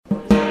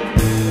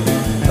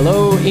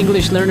Hello,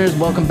 English learners.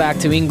 Welcome back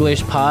to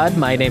English Pod.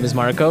 My name is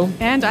Marco.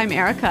 And I'm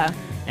Erica.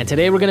 And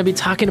today we're going to be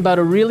talking about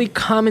a really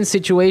common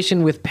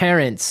situation with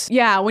parents.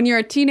 Yeah, when you're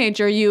a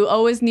teenager, you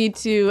always need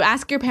to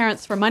ask your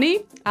parents for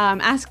money,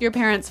 ask your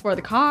parents for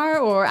the car,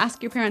 or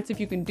ask your parents if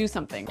you can do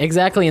something.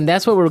 Exactly, and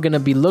that's what we're going to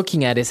be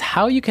looking at is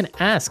how you can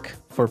ask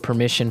for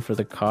permission for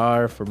the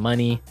car, for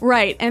money.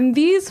 Right, and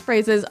these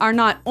phrases are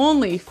not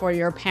only for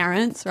your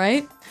parents,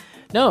 right?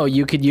 No,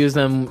 you could use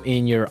them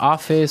in your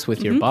office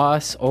with your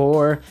boss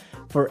or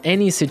for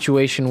any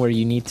situation where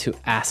you need to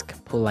ask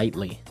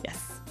politely. Yes.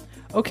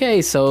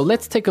 Okay, so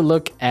let's take a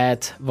look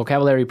at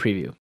vocabulary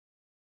preview.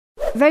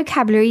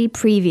 Vocabulary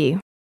preview.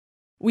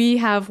 We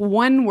have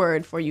one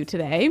word for you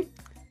today.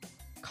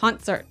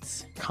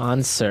 Concerts.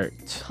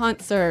 Concert.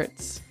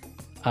 Concerts.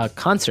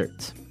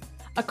 Concert.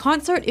 A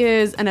concert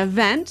is an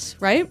event,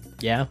 right?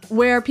 Yeah,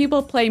 Where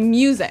people play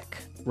music.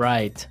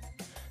 right.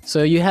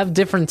 So you have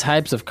different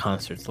types of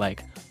concerts,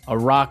 like a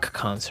rock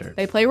concert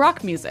They play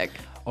rock music.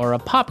 or a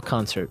pop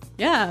concert.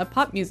 Yeah,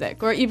 pop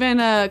music, or even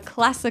a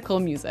classical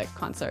music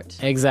concert.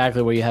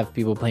 Exactly, where you have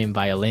people playing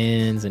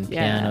violins and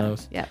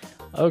pianos. Yeah.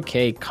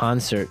 Okay,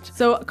 concert.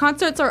 So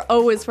concerts are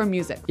always for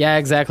music. Yeah,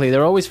 exactly.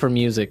 They're always for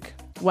music.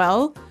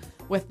 Well,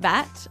 with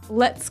that,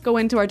 let's go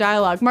into our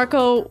dialogue.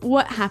 Marco,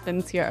 what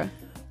happens here?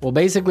 Well,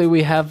 basically,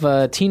 we have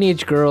a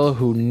teenage girl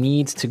who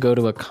needs to go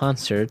to a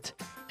concert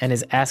and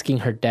is asking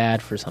her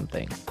dad for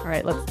something. All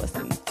right, let's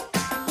listen.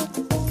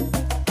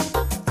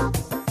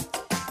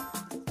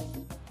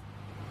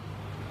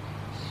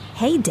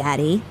 Hey,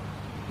 Daddy.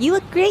 You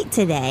look great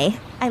today.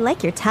 I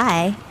like your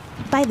tie.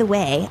 By the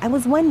way, I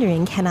was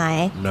wondering, can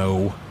I...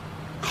 No.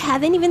 I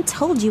haven't even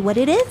told you what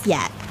it is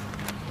yet.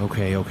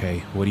 Okay.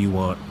 What do you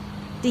want?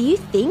 Do you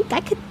think I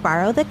could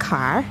borrow the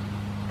car?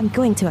 I'm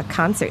going to a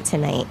concert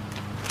tonight.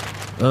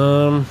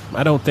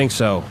 I don't think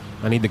so.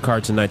 I need the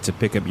car tonight to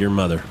pick up your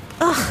mother.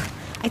 Ugh,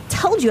 I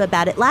told you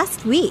about it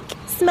last week.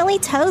 Smelly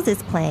Toes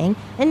is playing,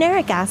 and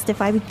Eric asked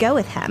if I would go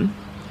with him.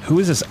 Who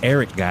is this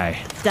Eric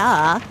guy?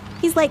 Duh.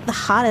 He's like the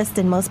hottest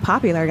and most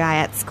popular guy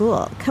at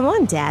school. Come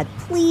on, Dad,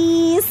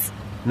 please.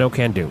 No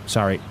can do.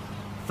 Sorry.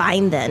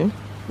 Fine then.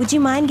 Would you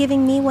mind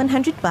giving me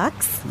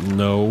 $100?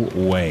 No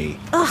way.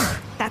 Ugh,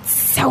 that's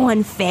so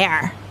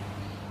unfair.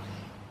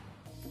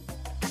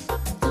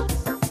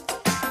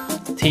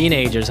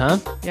 Teenagers, huh?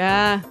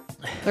 Yeah,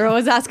 they're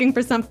always asking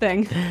for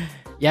something.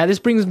 Yeah, this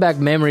brings back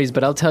memories,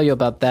 but I'll tell you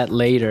about that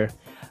later.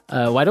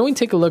 Why don't we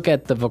take a look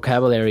at the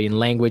vocabulary in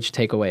language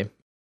takeaway?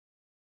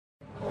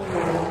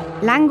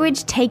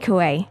 Language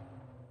takeaway.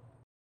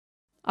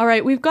 All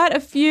right, we've got a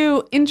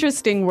few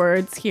interesting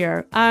words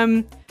here.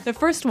 The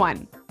first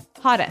one,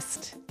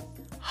 hottest.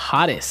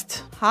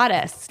 Hottest.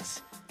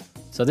 Hottest.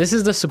 So this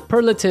is the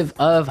superlative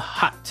of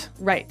hot.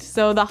 Right,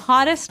 so the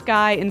hottest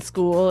guy in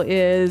school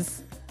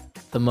is,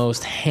 The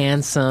most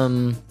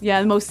handsome.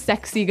 the most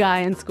sexy guy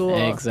in school.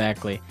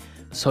 Exactly.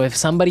 So if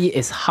somebody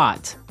is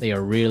hot, they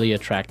are really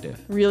attractive,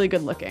 Really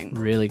good looking.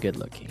 really good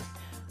looking.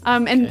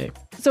 And Okay.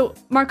 so,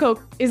 Marco,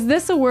 is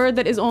this a word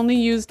that is only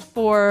used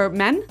for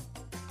men?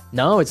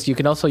 No, you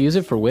can also use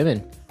it for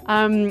women.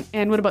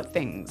 And what about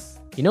things?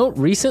 You know,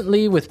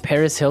 recently with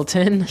Paris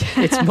Hilton,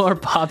 it's more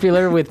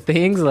popular with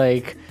things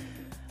like,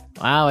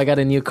 wow, I got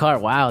a new car.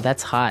 Wow,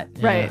 that's hot.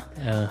 Right.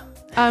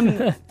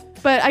 Yeah.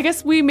 But I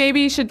guess we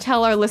maybe should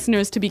tell our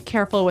listeners to be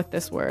careful with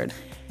this word.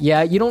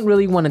 Yeah, you don't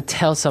really want to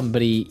tell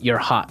somebody you're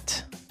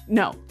hot.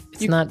 No.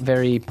 It's not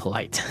very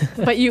polite.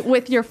 But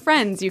with your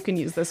friends, you can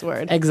use this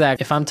word.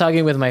 Exactly. If I'm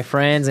talking with my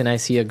friends and I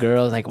see a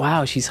girl, like,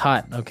 wow, she's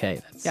hot.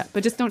 Okay. Yeah,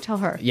 but just don't tell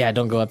her. Yeah,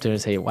 don't go up to her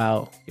and say,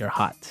 wow, you're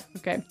hot.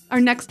 Okay.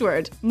 Our next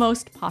word,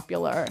 most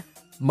popular.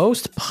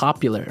 Most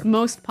popular.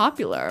 Most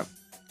popular.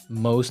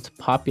 Most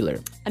popular.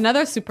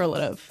 Another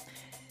superlative.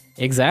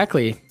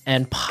 Exactly.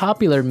 And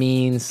popular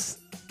means...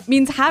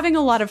 Means having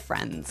a lot of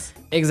friends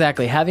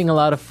Exactly. Having a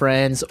lot of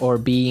friends or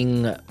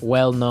being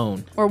well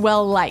known, or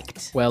well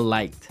liked. well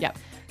liked. Yeah.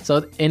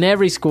 So in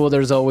every school,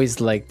 there's always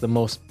like the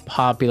most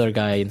popular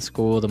guy in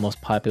school, the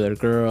most popular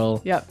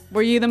girl. Yep.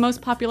 Were you the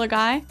most popular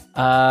guy?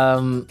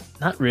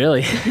 Not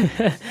really.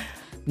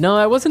 No,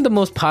 I wasn't the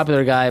most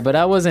popular guy, but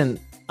I wasn't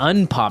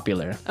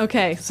unpopular.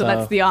 Okay, so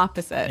that's the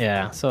opposite.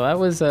 Yeah. So I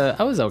was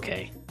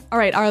okay. All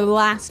right, our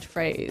last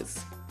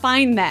phrase.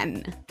 Fine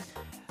then.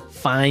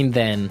 Fine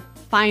then.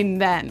 Fine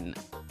then.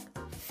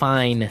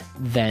 Fine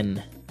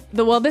then.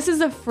 Well, this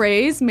is a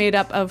phrase made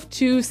up of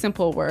two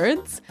simple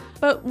words,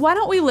 but why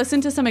don't we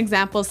listen to some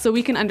examples so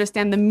we can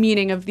understand the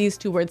meaning of these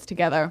two words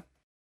together?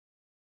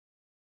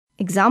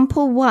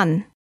 Example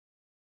 1.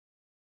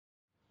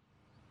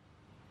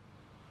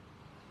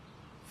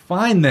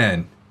 Fine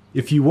then.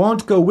 If you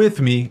won't go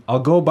with me, I'll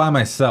go by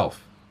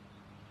myself.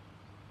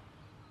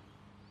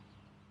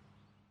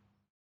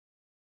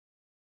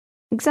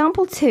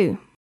 Example 2.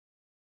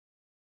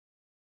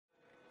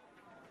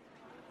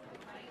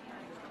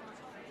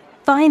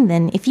 Fine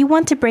then, if you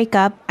want to break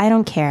up, I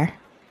don't care.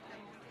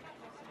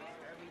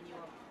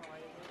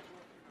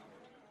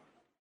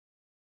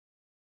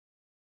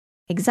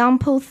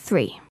 Example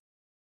 3.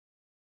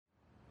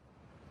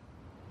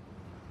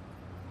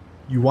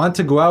 You want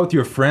to go out with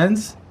your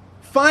friends?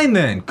 Fine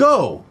then,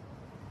 go!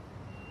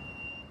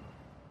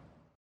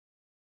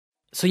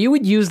 So you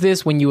would use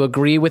this when you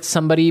agree with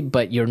somebody,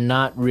 but you're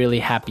not really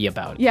happy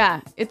about it. Yeah,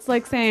 it's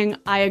like saying,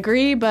 I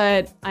agree,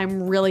 but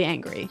I'm really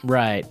angry.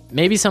 Right.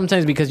 Maybe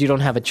sometimes because you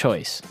don't have a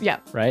choice. Yeah.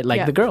 Right? Like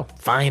Yeah. the girl.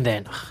 Fine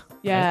then.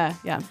 Yeah,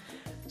 yeah.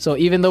 So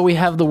even though we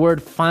have the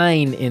word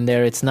fine in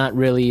there, it's not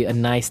really a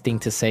nice thing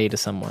to say to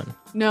someone.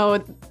 No,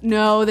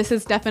 this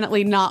is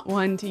definitely not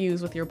one to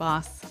use with your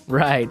boss.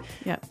 Right.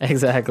 Yeah.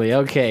 Exactly.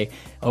 Okay,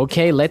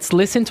 let's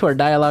listen to our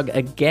dialogue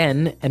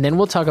again, and then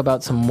we'll talk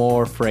about some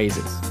more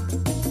phrases.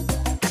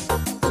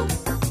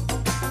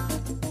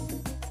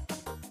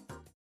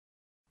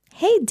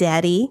 Hey,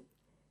 Daddy.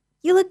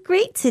 You look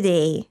great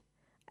today.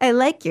 I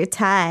like your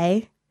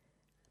tie.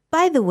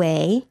 By the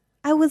way,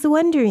 I was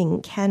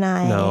wondering, can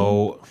I...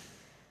 No.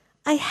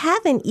 I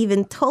haven't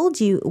even told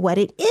you what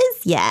it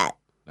is yet.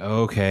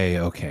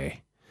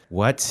 Okay.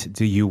 What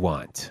do you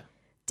want?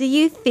 Do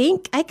you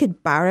think I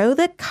could borrow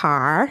the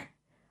car?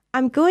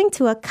 I'm going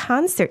to a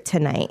concert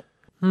tonight.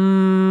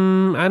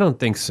 I don't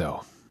think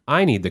so.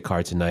 I need the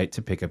car tonight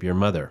to pick up your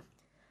mother.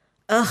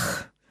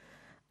 Ugh.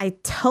 I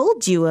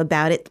told you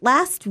about it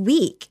last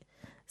week.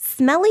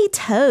 Smelly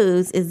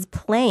Toes is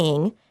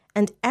playing,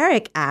 and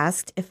Eric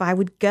asked if I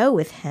would go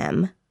with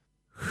him.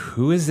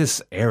 Who is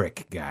this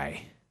Eric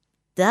guy?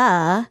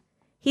 Duh.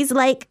 He's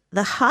like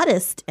the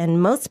hottest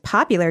and most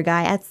popular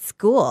guy at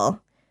school.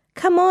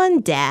 Come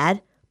on,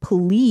 Dad.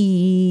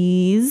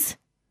 Please.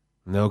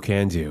 No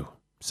can do.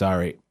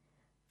 Sorry.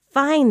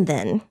 Fine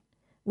then.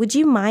 Would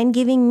you mind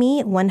giving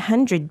me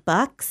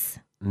 $100?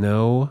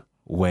 No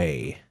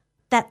way.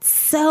 That's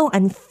so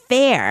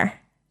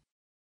unfair.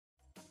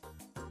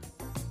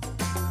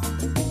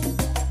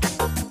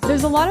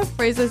 There's a lot of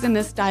phrases in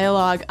this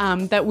dialogue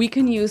that we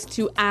can use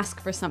to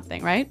ask for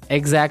something, right?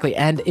 Exactly,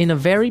 and in a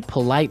very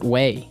polite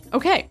way.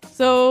 Okay,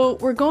 so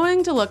we're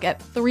going to look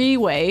at 3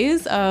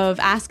 ways of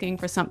asking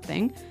for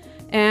something.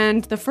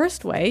 And the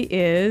first way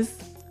is,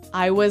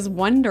 I was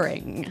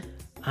wondering.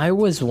 I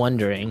was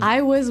wondering.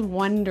 I was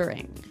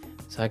wondering.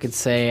 So I could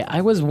say, I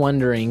was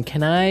wondering,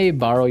 can I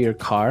borrow your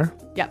car?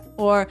 Yeah.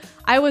 Or,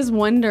 I was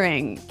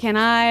wondering, can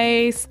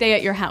I stay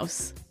at your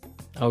house?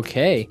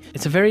 Okay.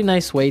 It's a very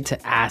nice way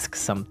to ask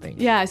something.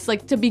 Yeah, it's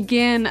like to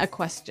begin a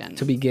question.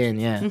 To begin,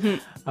 yeah.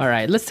 All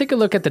right, let's take a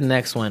look at the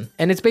next one.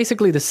 And it's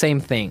basically the same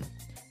thing.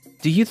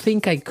 Do you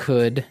think I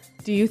could?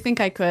 Do you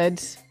think I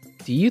could?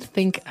 Do you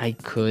think I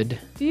could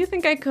Do you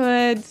think I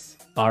could?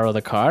 borrow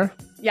the car?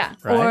 Yeah.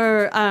 Right.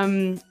 Or,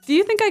 do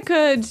you think I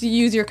could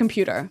use your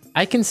computer?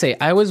 I can say,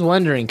 I was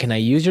wondering, can I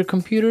use your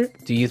computer?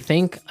 Do you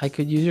think I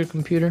could use your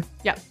computer?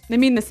 Yeah, they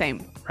mean the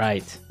same.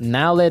 Right.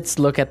 Now let's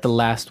look at the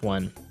last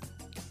one.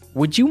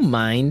 Would you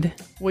mind?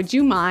 Would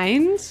you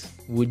mind?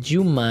 Would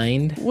you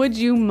mind? Would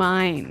you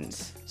mind?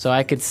 So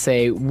I could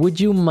say, would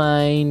you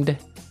mind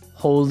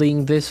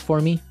holding this for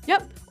me?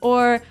 Yep.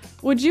 Or,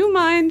 would you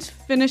mind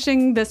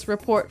finishing this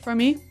report for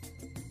me?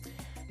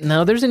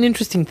 Now there's an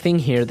interesting thing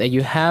here that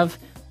you have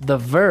the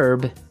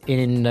verb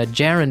in a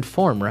gerund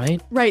form,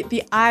 right? Right,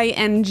 the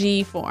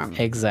ing form.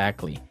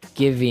 Exactly.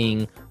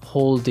 Giving,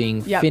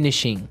 holding, Yep.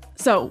 finishing,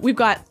 So we've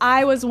got,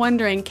 I was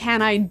wondering,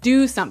 can I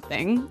do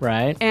something?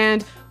 right?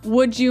 And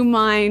would you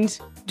mind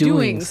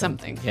doing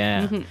something?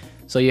 Yeah.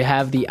 So you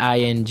have the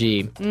ing.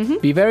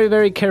 Be very,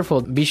 very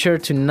careful. Be sure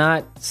to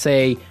not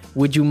say,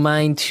 would you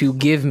mind to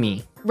give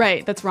me?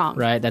 Right, that's wrong.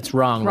 Right? That's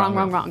wrong.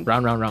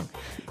 Wrong.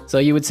 So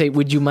you would say,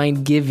 would you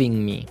mind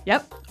giving me?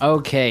 Yep.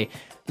 Okay.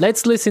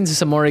 Let's listen to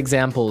some more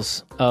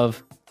examples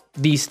of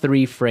these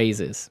 3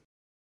 phrases.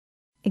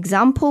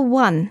 Example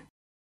 1.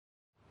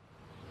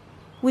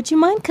 Would you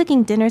mind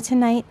cooking dinner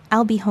tonight?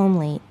 I'll be home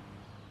late.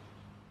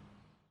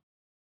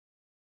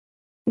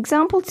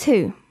 Example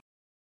 2.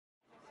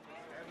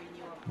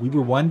 We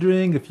were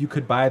wondering if you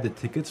could buy the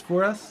tickets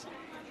for us?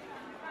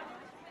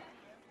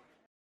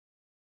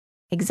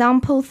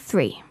 Example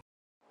 3.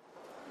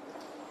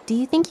 Do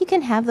you think you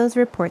can have those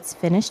reports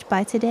finished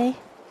by today?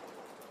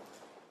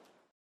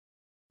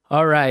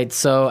 All right,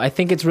 so I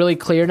think it's really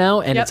clear now,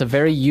 and Yep. it's a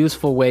very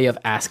useful way of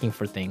asking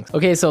for things.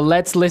 Okay, so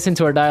let's listen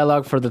to our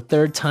dialogue for the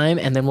 3rd time,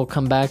 and then we'll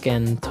come back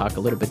and talk a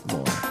little bit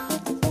more.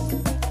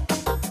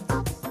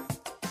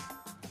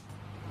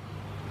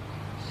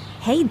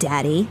 Hey,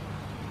 Daddy.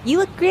 You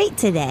look great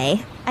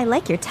today. I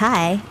like your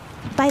tie.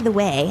 By the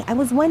way, I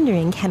was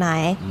wondering, can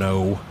I...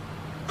 No.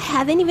 I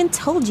haven't even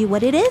told you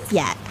what it is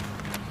yet.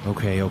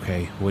 Okay.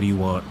 What do you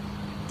want?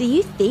 Do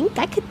you think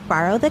I could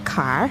borrow the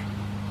car?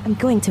 I'm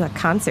going to a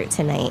concert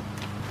tonight.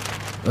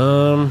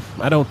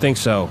 I don't think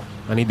so.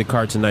 I need the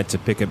car tonight to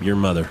pick up your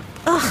mother.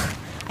 Ugh,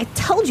 I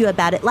told you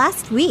about it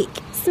last week.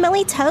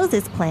 Smelly Toes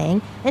is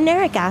playing, and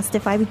Eric asked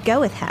if I would go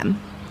with him.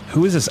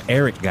 Who is this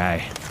Eric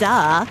guy?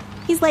 Duh.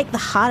 He's like the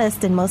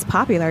hottest and most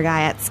popular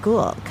guy at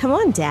school. Come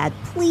on, Dad,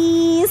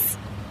 please.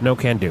 No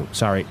can do.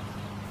 Sorry.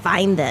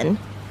 Fine then.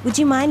 Would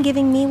you mind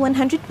giving me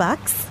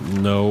 $100?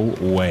 No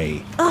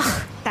way.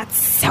 Ugh, that's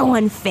so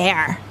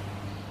unfair.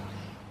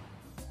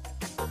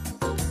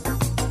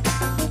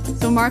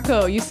 So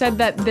Marco, you said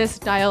that this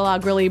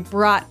dialogue really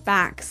brought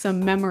back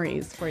some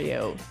memories for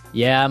you.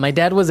 Yeah, my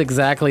dad was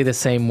exactly the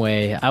same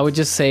way. I would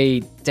just say,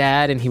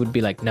 Dad, and he would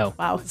be like, no.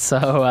 Wow.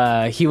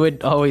 So he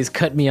would always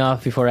cut me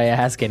off before I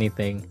ask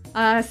anything.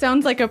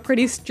 Sounds like a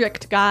pretty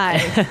strict guy.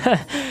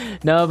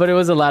 No, but it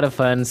was a lot of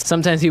fun.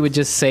 Sometimes he would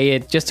just say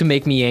it just to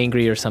make me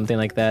angry or something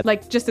like that.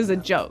 Like just as a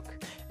joke.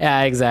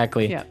 Yeah,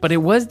 exactly. Yeah. But it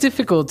was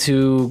difficult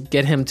to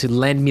get him to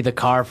lend me the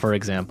car, for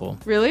example.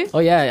 Really? Oh,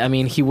 yeah. I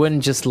mean, he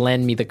wouldn't just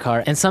lend me the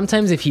car. And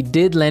sometimes if he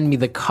did lend me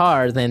the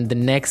car, then the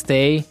next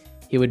day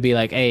he would be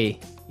like, hey,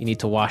 you need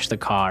to wash the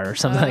car or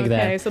something like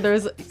that.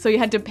 Okay, so you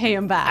had to pay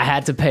him back. I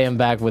had to pay him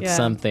back with Yeah.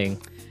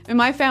 something. In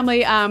my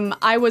family,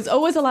 I was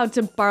always allowed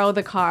to borrow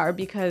the car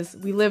because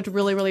we lived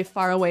really, really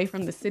far away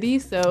from the city.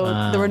 So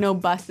there were no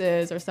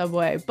buses or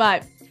subway.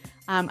 But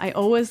I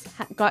always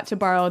got to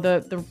borrow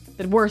the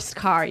worst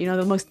car,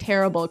 the most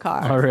terrible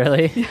car. Oh,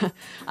 really?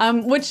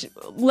 Which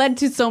led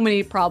to so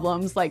many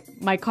problems,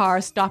 like my car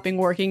stopping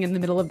working in the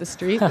middle of the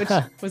street, which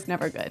was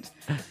never good.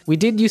 We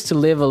did used to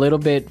live a little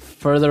bit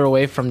further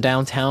away from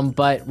downtown,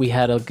 but we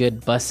had a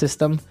good bus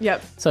system.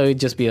 Yep. So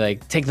it'd just be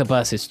like, take the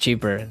bus, it's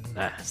cheaper,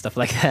 and stuff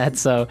like that.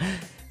 So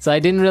I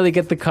didn't really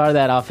get the car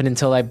that often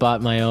until I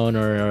bought my own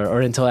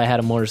or until I had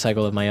a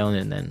motorcycle of my own,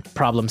 and then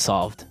problem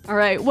solved. All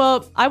right.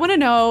 Well, I want to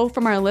know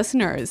from our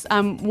listeners,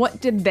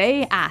 what did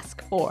they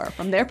ask for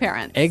from their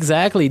parents?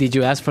 Exactly. Did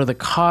you ask for the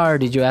car?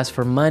 Did you ask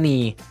for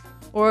money?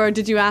 Or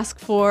did you ask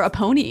for a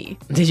pony?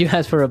 Did you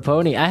ask for a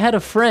pony? I had a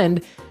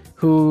friend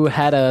who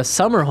had a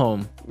summer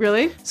home.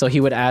 Really? So he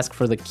would ask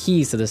for the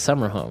keys to the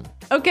summer home.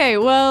 Okay.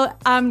 Well,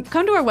 come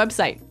to our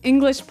website,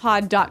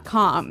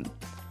 englishpod.com.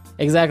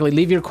 Exactly.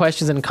 Leave your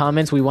questions and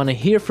comments. We want to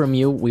hear from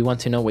you. We want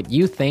to know what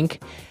you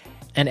think.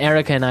 And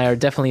Erica and I are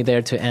definitely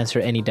there to answer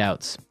any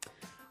doubts.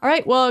 All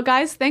right. Well,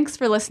 guys, thanks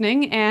for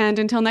listening. And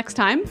until next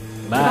time,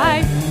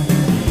 Bye. Bye.